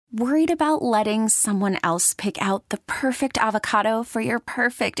Worried about letting someone else pick out the perfect avocado for your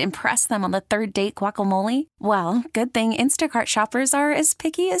perfect impress them on the third date guacamole? Well, good thing Instacart shoppers are as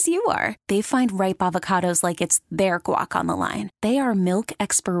picky as you are. They find ripe avocados like it's their guac on the line. They are milk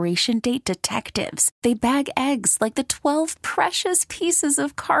expiration date detectives. They bag eggs like the 12 precious pieces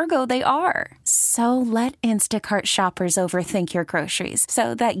of cargo they are. So let Instacart shoppers overthink your groceries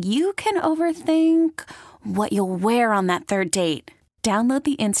so that you can overthink what you'll wear on that third date. Download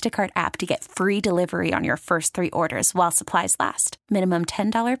the Instacart app to get free delivery on your first 3 orders while supplies last. Minimum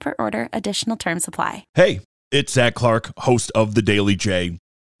 $10 per order. Additional terms apply. Hey, it's Zach Clark, host of The Daily J.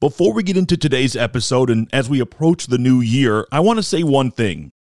 Before we get into today's episode and as we approach the new year, I want to say one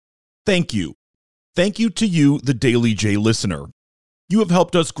thing. Thank you. Thank you to you, the Daily J listener. You have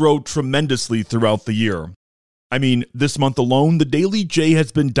helped us grow tremendously throughout the year. I mean, this month alone, The Daily J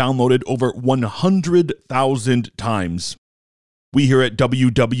has been downloaded over 100,000 times. We here at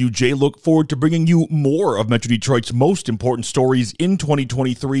WWJ look forward to bringing you more of Metro Detroit's most important stories in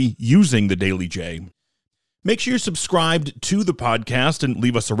 2023 using The Daily J. Make sure you're subscribed to the podcast and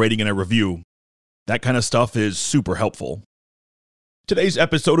leave us a rating and a review. That kind of stuff is super helpful. Today's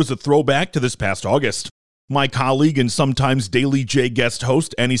episode is a throwback to this past August. My colleague and sometimes Daily J guest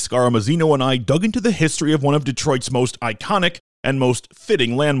host Annie Scaramuzzino and I dug into the history of one of Detroit's most iconic and most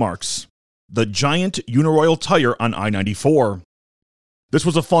fitting landmarks, the giant Uniroyal tire on I-94. This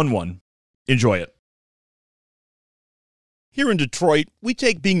was a fun one. Enjoy it. Here in Detroit, we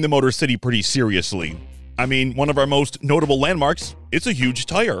take being the Motor City pretty seriously. I mean, one of our most notable landmarks, it's a huge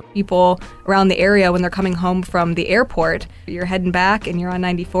tire. People around the area, when they're coming home from the airport, you're heading back and you're on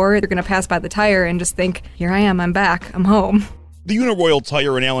 94, you're going to pass by the tire and just think, here I am, I'm back, I'm home. The Uniroyal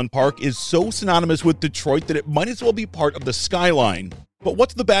tire in Allen Park is so synonymous with Detroit that it might as well be part of the skyline. But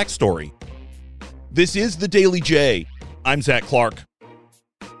what's the backstory? This is The Daily J. I'm Zach Clark.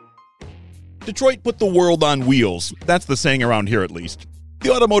 Detroit put the world on wheels. That's the saying around here, at least. The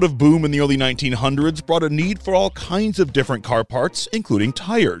automotive boom in the early 1900s brought a need for all kinds of different car parts, including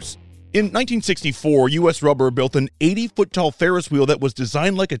tires. In 1964, U.S. Rubber built an 80-foot-tall Ferris wheel that was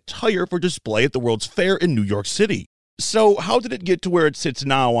designed like a tire for display at the World's Fair in New York City. So how did it get to where it sits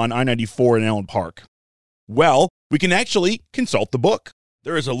now on I-94 in Allen Park? Well, we can actually consult the book.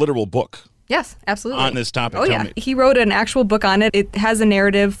 There is a literal book. Yes, absolutely. On this topic. Oh, yeah. He wrote an actual book on it. It has a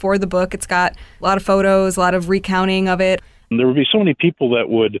narrative for the book. It's got a lot of photos, a lot of recounting of it. There would be so many people that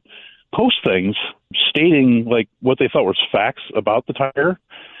would post things stating like what they thought was facts about the tire.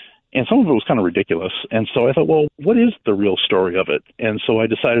 And some of it was kind of ridiculous. And so I thought, well, what is the real story of it? And so I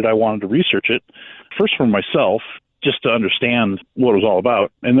decided I wanted to research it, first for myself, just to understand what it was all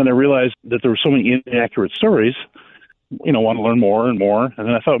about. And then I realized that there were so many inaccurate stories, want to learn more and more. And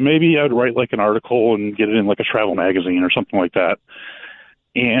then I thought maybe I would write like an article and get it in like a travel magazine or something like that.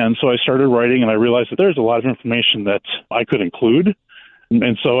 And so I started writing, and I realized that there's a lot of information that I could include.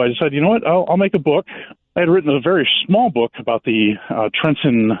 And so I decided, you know what, I'll make a book. I had written a very small book about the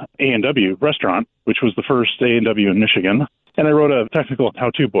Trenton A&W restaurant, which was the first A&W in Michigan. And I wrote a technical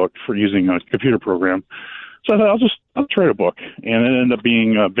how-to book for using a computer program. So I thought, I'll write a book. And it ended up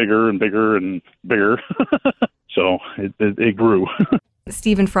being bigger and bigger and bigger. So it grew.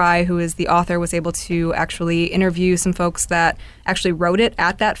 Stephen Fry, who is the author, was able to actually interview some folks that actually wrote it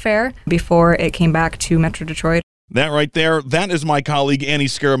at that fair before it came back to Metro Detroit. That right there, that is my colleague Annie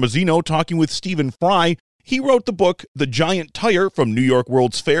Scaramuzzino talking with Stephen Fry. He wrote the book, The Giant Tire from New York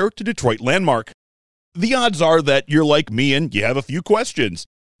World's Fair to Detroit Landmark. The odds are that you're like me and you have a few questions.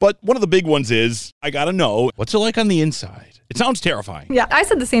 But one of the big ones is, I gotta know, what's it like on the inside? It sounds terrifying. Yeah, I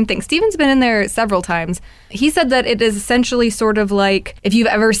said the same thing. Steven's been in there several times. He said that it is essentially sort of like if you've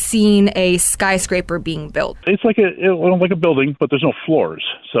ever seen a skyscraper being built. It's like a building, but there's no floors.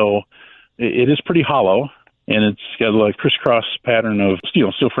 So it is pretty hollow, and it's got a like crisscross pattern of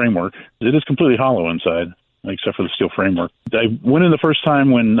steel framework. It is completely hollow inside, except for the steel framework. I went in the first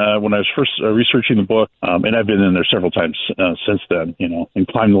time when I was first researching the book, and I've been in there several times since then, and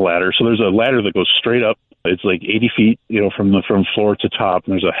climbed the ladder. So there's a ladder that goes straight up. It's like 80 feet, from floor to top,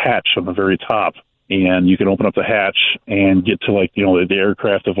 and there's a hatch on the very top. And you can open up the hatch and get to the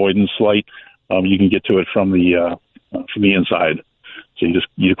aircraft avoidance light. You can get to it from the inside. So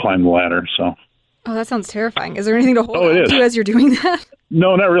you climb the ladder. So. Oh, that sounds terrifying. Is there anything to hold on to as you're doing that?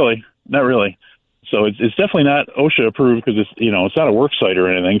 No, not really. Not really. So it's definitely not OSHA approved because it's not a work site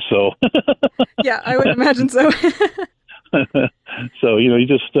or anything. So. Yeah, I would imagine so. So you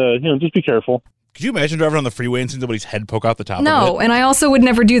just be careful. Could you imagine driving on the freeway and seeing somebody's head poke out the top of it? No, and I also would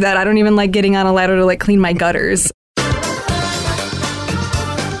never do that. I don't even like getting on a ladder to clean my gutters.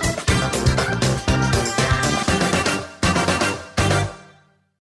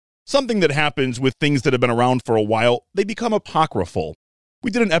 Something that happens with things that have been around for a while, they become apocryphal.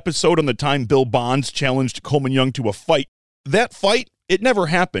 We did an episode on the time Bill Bonds challenged Coleman Young to a fight. That fight, it never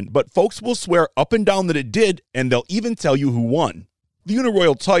happened, but folks will swear up and down that it did, and they'll even tell you who won. The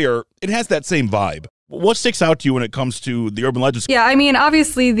Uniroyal tire, it has that same vibe. What sticks out to you when it comes to the urban legends? Yeah, I mean,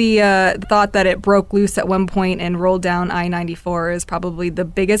 obviously the thought that it broke loose at one point and rolled down I-94 is probably the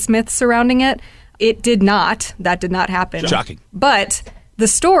biggest myth surrounding it. It did not. That did not happen. Shocking. But the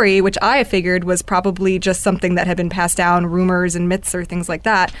story, which I figured was probably just something that had been passed down, rumors and myths or things like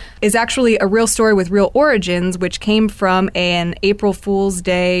that, is actually a real story with real origins, which came from an April Fool's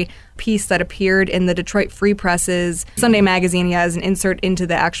Day piece that appeared in the Detroit Free Press's Sunday magazine as an insert into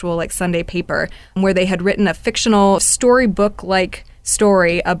the actual Sunday paper, where they had written a fictional storybook-like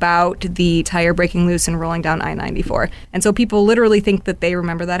story about the tire breaking loose and rolling down I-94. And so people literally think that they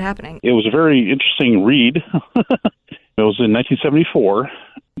remember that happening. It was a very interesting read. It was in 1974.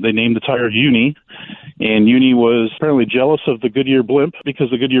 They named the tire Uni, and Uni was apparently jealous of the Goodyear blimp because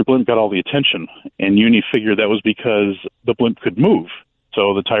the Goodyear blimp got all the attention, and Uni figured that was because the blimp could move.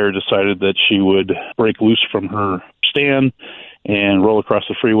 So the tire decided that she would break loose from her stand and roll across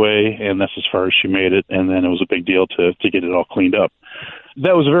the freeway, and that's as far as she made it, and then it was a big deal to get it all cleaned up.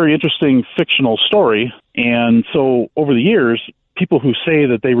 That was a very interesting fictional story, and so over the years, people who say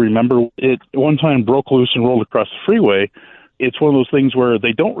that they remember it one time broke loose and rolled across the freeway, it's one of those things where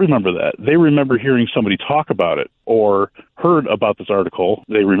they don't remember that. They remember hearing somebody talk about it or heard about this article.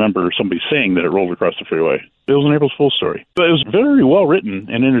 They remember somebody saying that it rolled across the freeway. It was an April Fool's story. But it was a very well written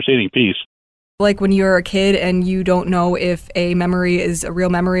and entertaining piece. Like when you're a kid and you don't know if a memory is a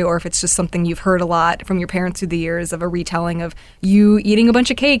real memory or if it's just something you've heard a lot from your parents through the years of a retelling of you eating a bunch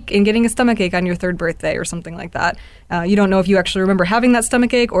of cake and getting a stomachache on your third birthday or something like that. You don't know if you actually remember having that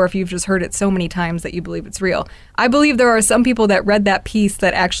stomachache or if you've just heard it so many times that you believe it's real. I believe there are some people that read that piece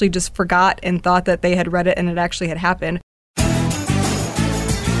that actually just forgot and thought that they had read it and it actually had happened.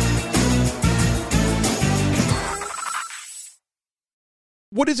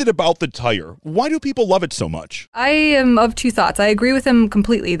 What is it about the tire? Why do people love it so much? I am of two thoughts. I agree with him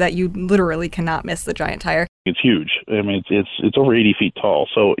completely that you literally cannot miss the giant tire. It's huge. I mean, it's over 80 feet tall,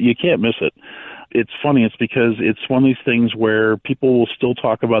 so you can't miss it. It's funny. It's because it's one of these things where people will still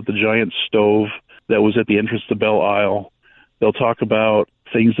talk about the giant stove that was at the entrance to Belle Isle. They'll talk about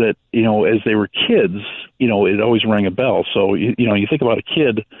things that, as they were kids, it always rang a bell. So, you think about a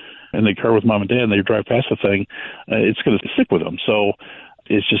kid in the car with mom and dad and they drive past the thing, it's going to stick with them. So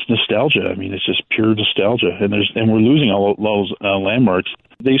it's just nostalgia. I mean, it's just pure nostalgia. And we're losing all those landmarks.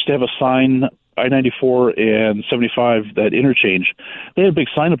 They used to have a sign, I-94 and 75, that interchange. They had a big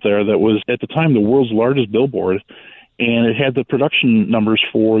sign up there that was, at the time, the world's largest billboard, and it had the production numbers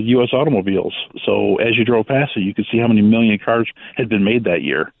for U.S. automobiles. So as you drove past it, you could see how many million cars had been made that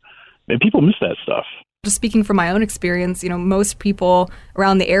year. And people miss that stuff. Just speaking from my own experience, most people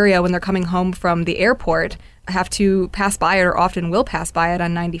around the area when they're coming home from the airport have to pass by it or often will pass by it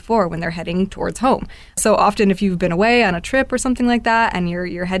on 94 when they're heading towards home. So often if you've been away on a trip or something like that and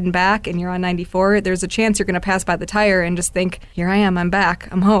you're heading back and you're on 94, there's a chance you're going to pass by the tire and just think, here I am, I'm back,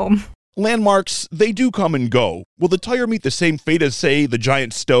 I'm home. Landmarks, they do come and go. Will the tire meet the same fate as, say, the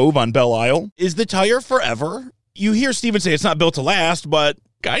giant stove on Belle Isle? Is the tire forever? You hear Steven say it's not built to last, but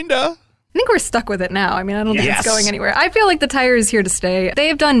kinda. I think we're stuck with it now. I mean, I don't think it's going anywhere. I feel like the tire is here to stay.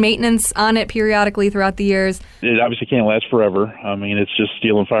 They've done maintenance on it periodically throughout the years. It obviously can't last forever. I mean, it's just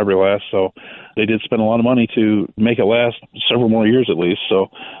steel and fiberglass, so they did spend a lot of money to make it last several more years at least, so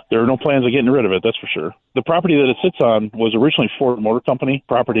there are no plans of getting rid of it, that's for sure. The property that it sits on was originally Ford Motor Company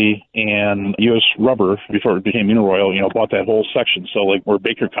property, and U.S. Rubber, before it became Uniroyal, bought that whole section. So like where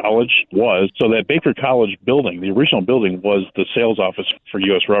Baker College was, so that Baker College building, the original building, was the sales office for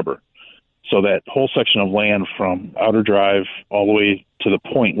U.S. Rubber. So that whole section of land from Outer Drive all the way to the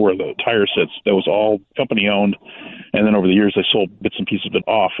point where the tire sits, that was all company owned. And then over the years, they sold bits and pieces of it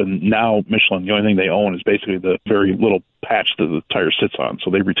off. And now Michelin, the only thing they own is basically the very little patch that the tire sits on.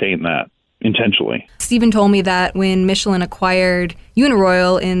 So they retain that intentionally. Stephen told me that when Michelin acquired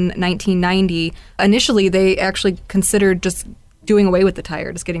Uniroyal in 1990, initially they actually considered just doing away with the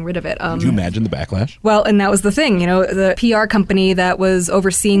tire, just getting rid of it. Could you imagine the backlash? Well, and that was the thing, the PR company that was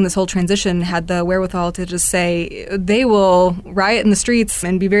overseeing this whole transition had the wherewithal to just say they will riot in the streets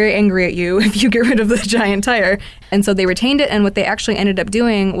and be very angry at you if you get rid of the giant tire. And so they retained it, and what they actually ended up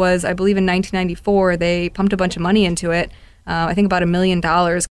doing was, I believe in 1994, they pumped a bunch of money into it, I think about $1 million.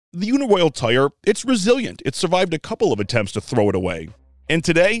 The Uniroyal tire, it's resilient. It survived a couple of attempts to throw it away. And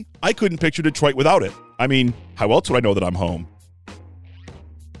today, I couldn't picture Detroit without it. I mean, how else would I know that I'm home?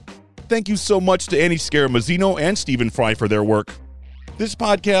 Thank you so much to Annie Scaramuzzino and Stephen Fry for their work. This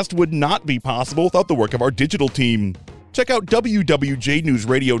podcast would not be possible without the work of our digital team. Check out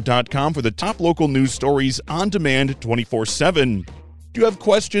wwjnewsradio.com for the top local news stories on demand 24/7. Do you have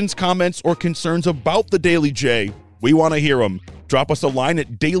questions, comments, or concerns about the Daily J? We want to hear them. Drop us a line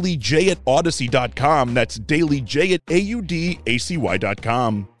at dailyj@audacy.com. That's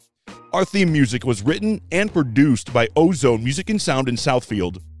dailyj@audacy.com. Our theme music was written and produced by Ozone Music and Sound in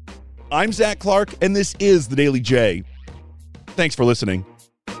Southfield. I'm Zach Clark, and this is the Daily J. Thanks for listening.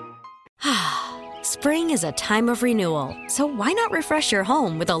 Spring is a time of renewal, so why not refresh your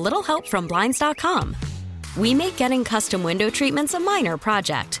home with a little help from Blinds.com? We make getting custom window treatments a minor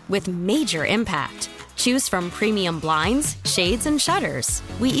project with major impact. Choose from premium blinds, shades, and shutters.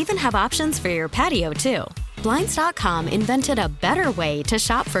 We even have options for your patio, too. Blinds.com invented a better way to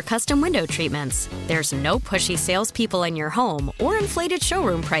shop for custom window treatments. There's no pushy salespeople in your home or inflated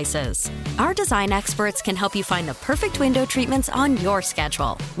showroom prices. Our design experts can help you find the perfect window treatments on your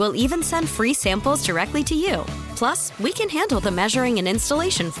schedule. We'll even send free samples directly to you. Plus, we can handle the measuring and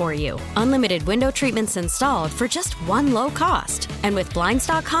installation for you. Unlimited window treatments installed for just one low cost. And with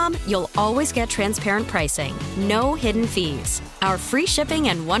Blinds.com, you'll always get transparent pricing. No hidden fees. Our free shipping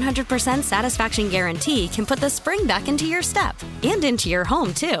and 100% satisfaction guarantee can put the spring back into your step and into your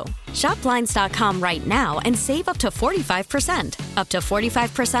home, too. Shop Blinds.com right now and save up to 45%. Up to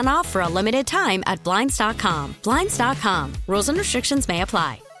 45% off for a limited time at Blinds.com. Blinds.com. Rules and restrictions may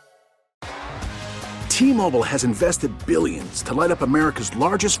apply. T-Mobile has invested billions to light up America's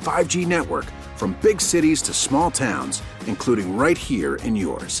largest 5G network, from big cities to small towns, including right here in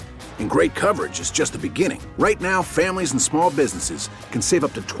yours. And great coverage is just the beginning. Right now, families and small businesses can save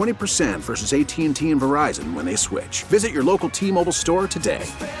up to 20% versus AT&T and Verizon when they switch. Visit your local T-Mobile store today.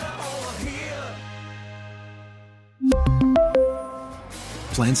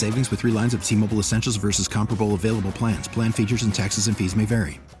 Plan savings with 3 lines of T-Mobile Essentials versus comparable available plans. Plan features and taxes and fees may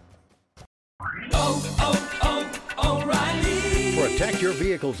vary. Protect your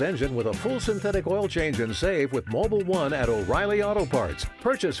vehicle's engine with a full synthetic oil change and save with Mobil 1 at O'Reilly Auto Parts.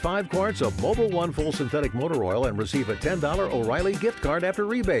 Purchase 5 quarts of Mobil 1 full synthetic motor oil and receive a $10 O'Reilly gift card after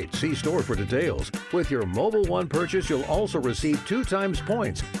rebate. See store for details. With your Mobil 1 purchase, you'll also receive 2 times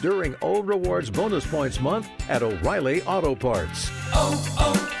points during O Rewards Bonus Points Month at O'Reilly Auto Parts.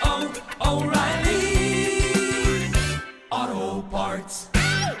 O'Reilly.